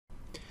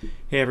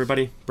Hey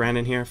everybody,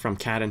 Brandon here from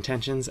CAD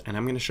Intentions, and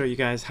I'm going to show you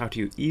guys how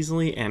to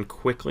easily and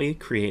quickly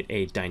create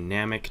a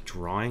dynamic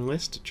drawing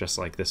list just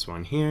like this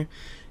one here.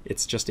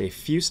 It's just a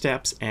few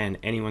steps and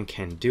anyone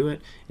can do it.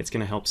 It's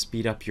going to help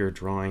speed up your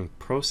drawing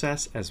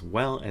process as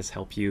well as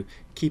help you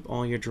keep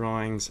all your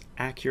drawings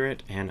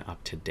accurate and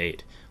up to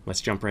date. Let's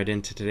jump right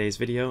into today's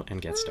video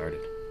and get started.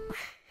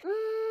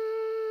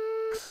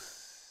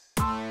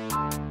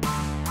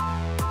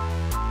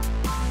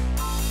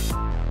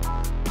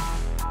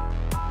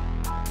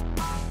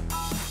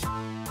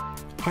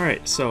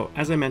 Alright, so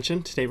as I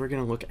mentioned, today we're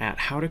going to look at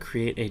how to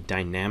create a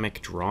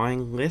dynamic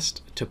drawing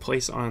list to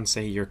place on,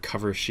 say, your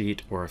cover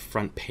sheet or a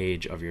front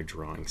page of your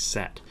drawing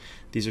set.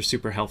 These are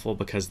super helpful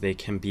because they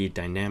can be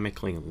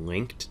dynamically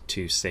linked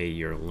to, say,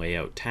 your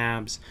layout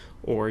tabs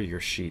or your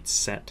sheet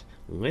set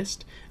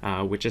list,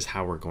 which is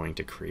how we're going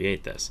to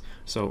create this.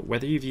 So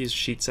whether you've used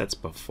sheet sets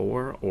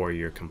before or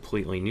you're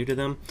completely new to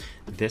them,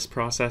 this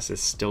process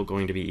is still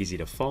going to be easy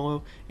to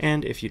follow.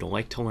 And if you'd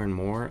like to learn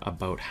more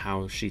about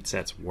how sheet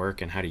sets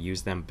work and how to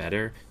use them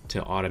better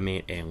to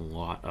automate a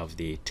lot of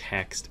the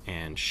text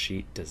and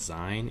sheet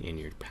design in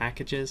your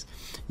packages,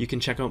 you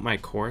can check out my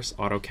course,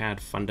 AutoCAD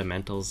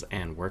Fundamentals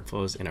and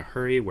Workflows in a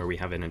Hurry, where we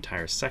have an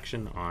entire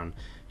section on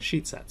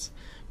sheet sets.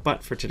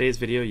 But for today's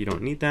video, you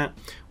don't need that.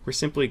 We're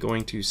simply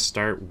going to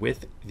start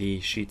with the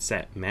sheet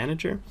set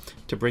manager.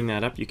 To bring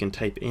that up, you can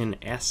type in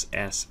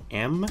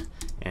SSM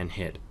and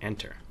hit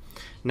enter.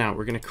 Now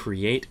we're going to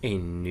create a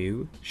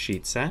new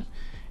sheet set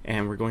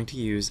and we're going to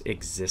use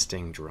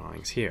existing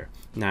drawings here.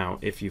 Now,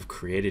 if you've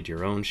created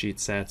your own sheet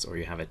sets or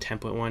you have a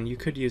template one, you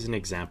could use an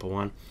example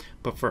one.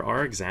 But for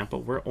our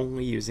example, we're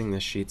only using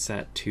this sheet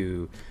set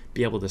to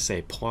be able to,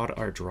 say, plot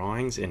our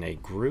drawings in a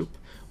group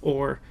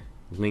or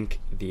link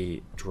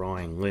the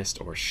drawing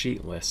list or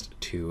sheet list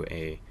to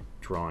a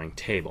drawing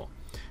table.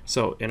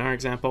 So in our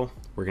example,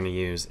 we're going to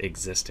use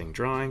existing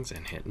drawings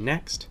and hit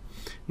next.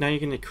 Now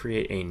you're going to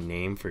create a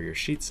name for your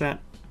sheet set.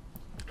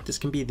 This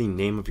can be the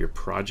name of your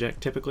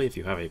project, typically if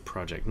you have a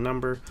project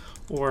number,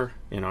 or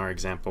in our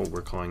example,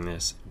 we're calling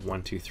this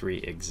 123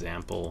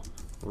 example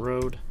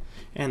road,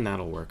 and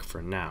that'll work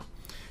for now.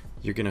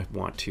 You're going to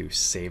want to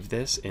save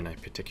this in a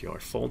particular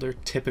folder,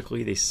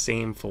 typically the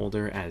same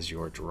folder as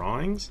your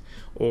drawings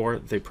or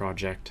the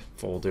project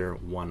folder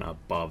one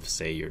above,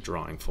 say, your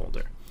drawing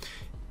folder.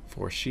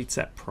 For sheet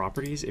set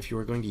properties, if you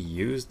are going to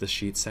use the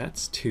sheet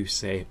sets to,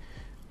 say,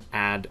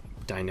 add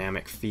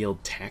dynamic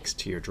field text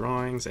to your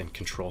drawings and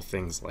control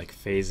things like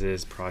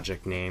phases,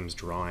 project names,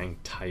 drawing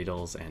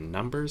titles, and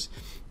numbers,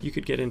 you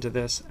could get into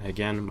this.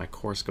 Again, my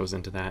course goes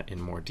into that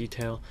in more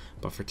detail,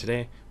 but for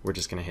today, we're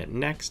just going to hit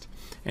next.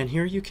 And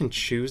here you can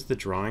choose the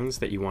drawings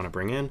that you want to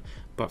bring in,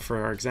 but for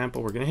our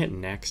example, we're going to hit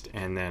next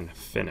and then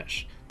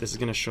finish. This is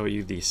going to show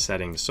you the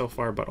settings so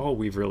far, but all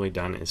we've really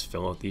done is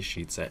fill out the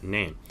sheet set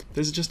name.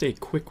 This is just a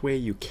quick way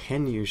you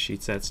can use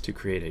sheet sets to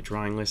create a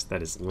drawing list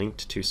that is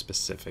linked to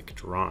specific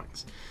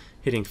drawings.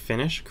 Hitting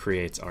finish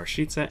creates our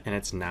sheet set, and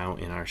it's now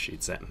in our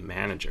sheet set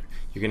manager.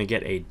 You're going to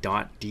get a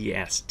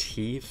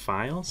 .dst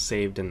file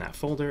saved in that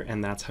folder,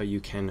 and that's how you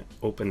can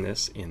open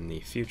this in the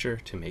future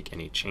to make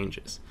any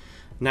changes.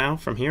 Now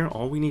from here,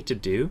 all we need to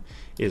do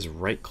is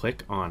right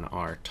click on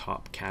our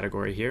top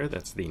category here,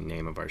 that's the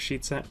name of our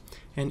sheet set,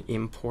 and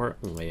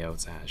import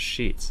layouts as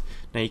sheets.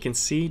 Now you can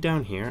see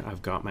down here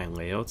I've got my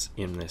layouts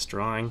in this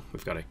drawing.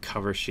 We've got a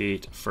cover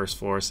sheet, first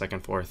floor,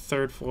 second floor,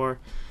 third floor,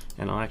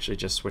 and I'll actually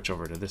just switch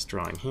over to this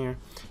drawing here.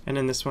 And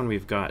in this one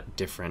we've got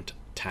different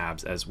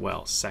tabs as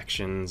well,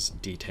 sections,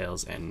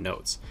 details, and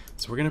notes.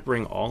 So we're going to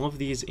bring all of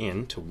these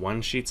into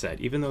one sheet set.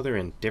 Even though they're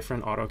in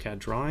different AutoCAD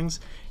drawings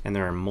and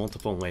there are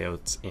multiple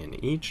layouts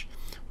in each,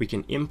 we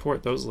can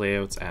import those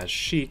layouts as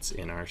sheets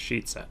in our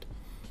sheet set.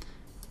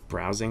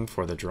 Browsing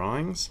for the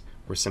drawings,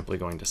 we're simply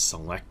going to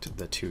select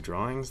the two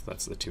drawings,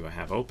 that's the two I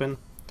have open,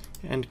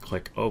 and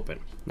click open.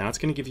 Now it's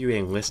going to give you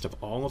a list of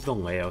all of the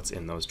layouts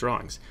in those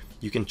drawings.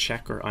 You can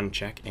check or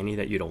uncheck any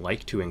that you'd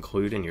like to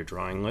include in your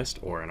drawing list,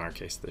 or in our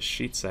case the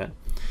sheet set.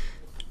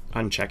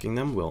 Unchecking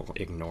them will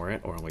ignore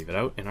it or leave it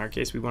out. In our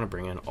case, we want to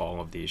bring in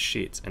all of these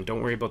sheets, and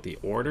don't worry about the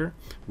order,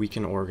 we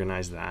can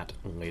organize that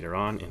later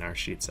on in our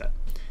sheet set.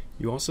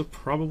 You also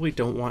probably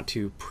don't want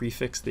to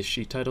prefix the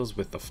sheet titles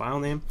with the file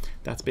name.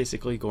 That's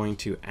basically going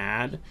to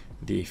add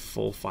the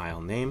full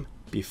file name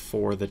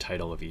before the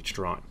title of each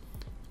drawing.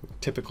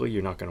 Typically,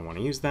 you're not going to want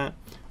to use that,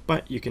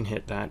 but you can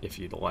hit that if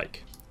you'd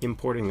like.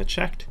 Importing the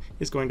checked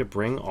is going to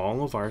bring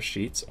all of our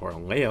sheets or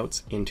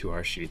layouts into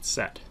our sheet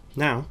set.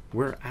 Now,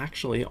 we're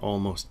actually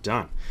almost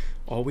done.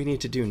 All we need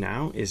to do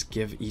now is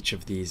give each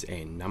of these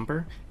a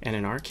number, and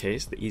in our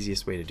case, the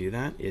easiest way to do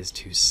that is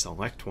to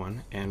select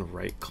one and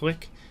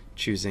right-click,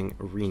 choosing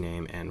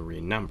rename and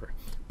renumber.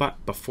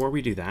 But before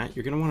we do that,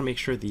 you're going to want to make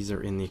sure these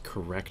are in the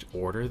correct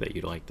order that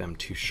you'd like them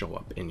to show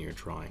up in your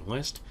drawing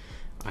list.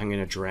 I'm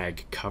going to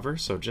drag cover,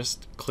 so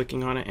just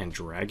clicking on it and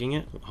dragging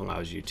it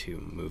allows you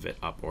to move it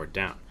up or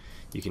down.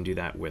 You can do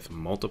that with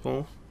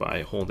multiple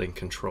by holding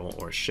Control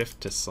or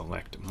Shift to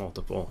select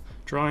multiple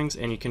drawings,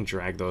 and you can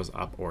drag those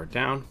up or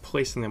down,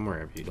 placing them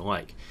wherever you'd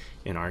like.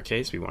 In our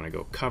case, we want to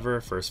go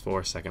cover, first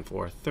floor, second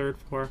floor, third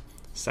floor,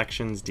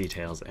 sections,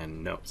 details,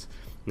 and notes.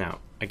 Now,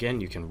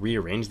 again, you can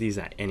rearrange these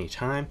at any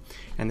time,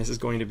 and this is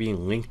going to be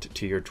linked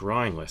to your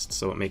drawing list,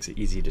 so it makes it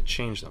easy to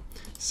change them.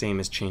 Same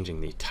as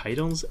changing the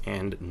titles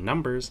and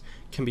numbers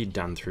can be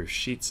done through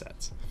sheet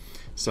sets.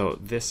 So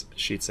this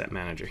sheet set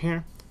manager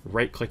here,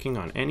 right-clicking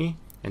on any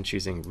and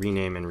choosing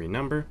rename and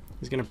renumber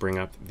is going to bring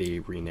up the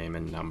rename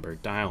and number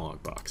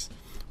dialog box.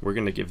 We're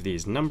going to give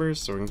these numbers,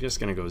 so we're just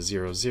going to go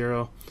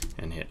 00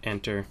 and hit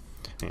enter.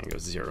 I'm going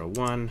to go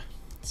 01,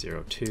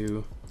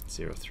 02,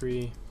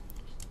 03,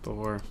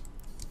 4,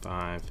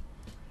 5,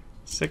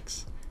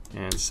 6,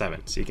 and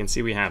 7. So you can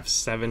see we have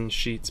 7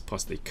 sheets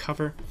plus the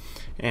cover,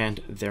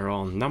 and they're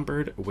all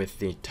numbered with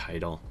the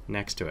title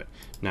next to it.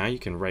 Now you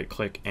can right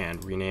click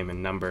and rename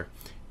and number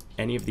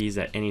any of these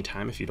at any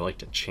time if you'd like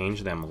to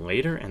change them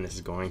later, and this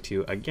is going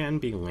to again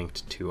be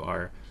linked to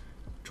our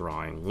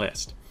drawing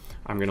list.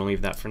 I'm going to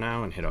leave that for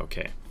now and hit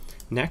OK.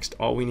 Next,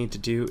 all we need to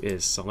do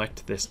is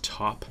select this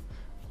top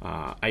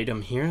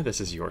item here. This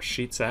is your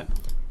sheet set.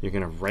 You're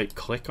going to right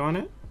click on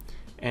it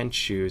and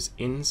choose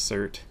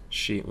Insert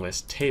Sheet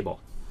List Table.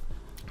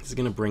 This is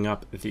going to bring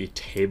up the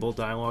table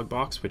dialog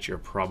box, which you're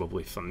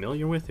probably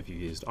familiar with if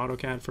you've used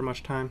AutoCAD for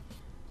much time.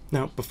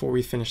 Now, before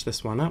we finish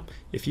this one up,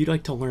 if you'd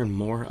like to learn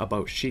more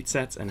about sheet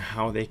sets and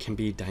how they can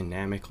be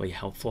dynamically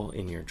helpful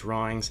in your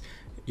drawings,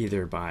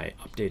 either by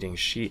updating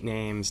sheet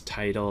names,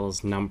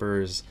 titles,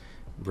 numbers,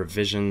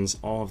 revisions,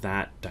 all of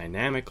that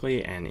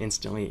dynamically and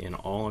instantly in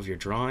all of your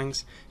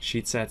drawings,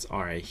 sheet sets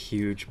are a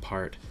huge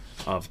part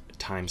of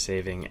time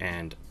saving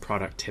and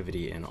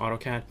productivity in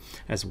AutoCAD,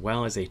 as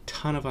well as a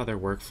ton of other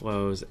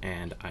workflows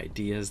and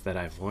ideas that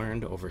I've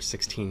learned over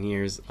 16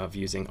 years of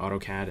using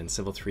AutoCAD and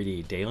Civil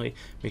 3D daily.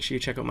 Make sure you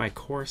check out my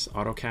course,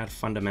 AutoCAD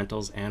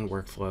Fundamentals and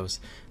Workflows.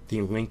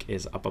 The link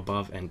is up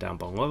above and down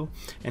below,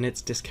 and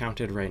it's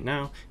discounted right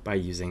now by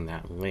using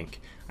that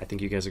link. I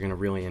think you guys are going to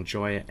really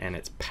enjoy it, and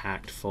it's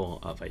packed full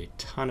of a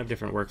ton of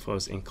different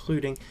workflows,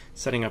 including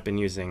setting up and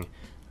using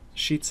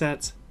sheet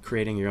sets,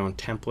 creating your own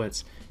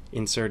templates,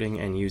 inserting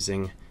and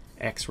using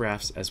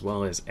XREFs, as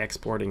well as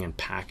exporting and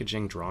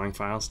packaging drawing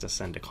files to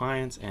send to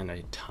clients, and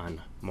a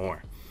ton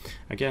more.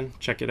 Again,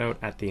 check it out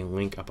at the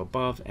link up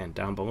above and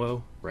down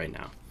below right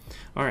now.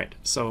 Alright,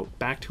 so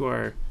back to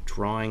our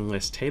drawing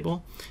list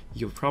table.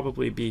 You'll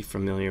probably be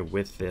familiar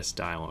with this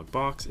dialog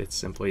box. It's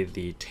simply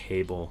the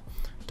table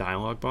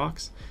dialog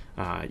box.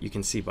 You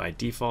can see by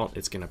default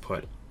it's going to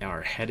put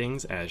our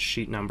headings as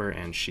sheet number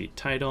and sheet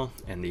title,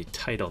 and the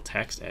title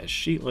text as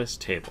sheet list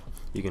table.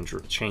 You can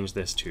change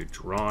this to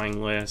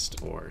drawing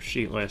list or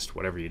sheet list,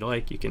 whatever you'd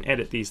like. You can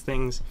edit these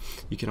things.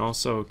 You can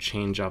also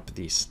change up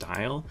the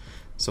style,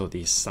 so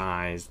the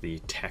size, the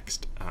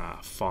text,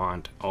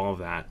 font, all of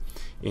that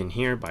in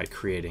here by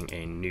creating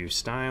a new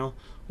style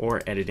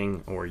or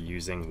editing or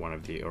using one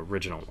of the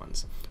original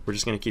ones. We're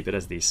just going to keep it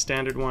as the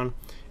standard one.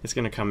 It's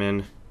going to come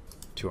in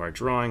to our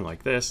drawing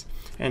like this,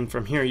 and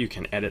from here you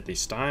can edit the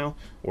style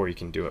or you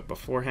can do it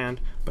beforehand,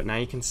 but now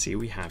you can see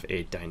we have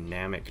a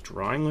dynamic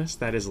drawing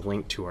list that is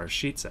linked to our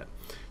sheet set.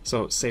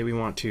 So say we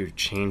want to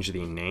change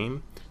the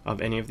name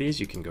of any of these,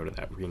 you can go to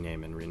that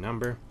rename and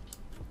renumber.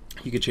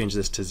 You could change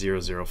this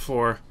to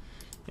 004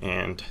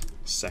 and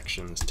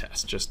sections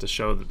test just to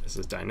show that this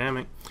is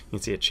dynamic. You can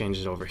see it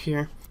changes over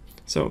here.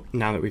 So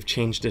now that we've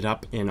changed it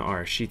up in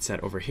our sheet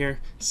set over here,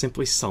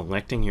 simply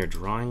selecting your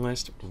drawing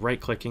list,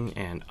 right-clicking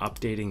and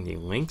updating the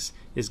links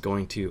is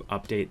going to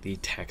update the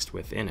text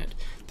within it.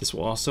 This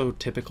will also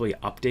typically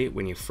update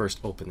when you first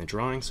open the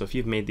drawing. So if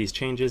you've made these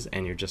changes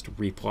and you're just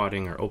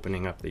replotting or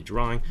opening up the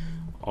drawing,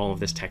 all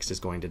of this text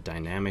is going to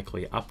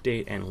dynamically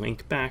update and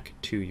link back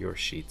to your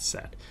sheet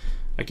set.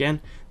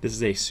 Again, this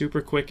is a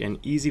super quick and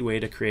easy way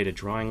to create a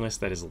drawing list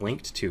that is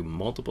linked to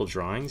multiple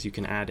drawings. You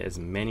can add as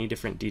many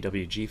different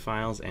DWG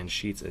files and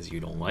sheets as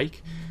you'd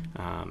like,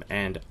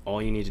 and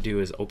all you need to do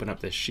is open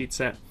up this sheet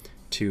set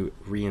to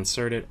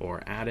reinsert it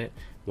or add it.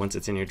 Once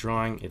it's in your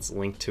drawing, it's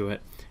linked to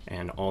it,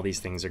 and all these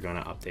things are going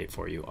to update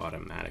for you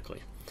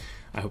automatically.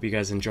 I hope you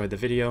guys enjoyed the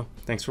video.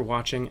 Thanks for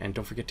watching, and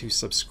don't forget to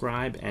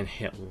subscribe and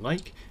hit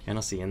like, and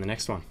I'll see you in the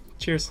next one.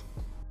 Cheers!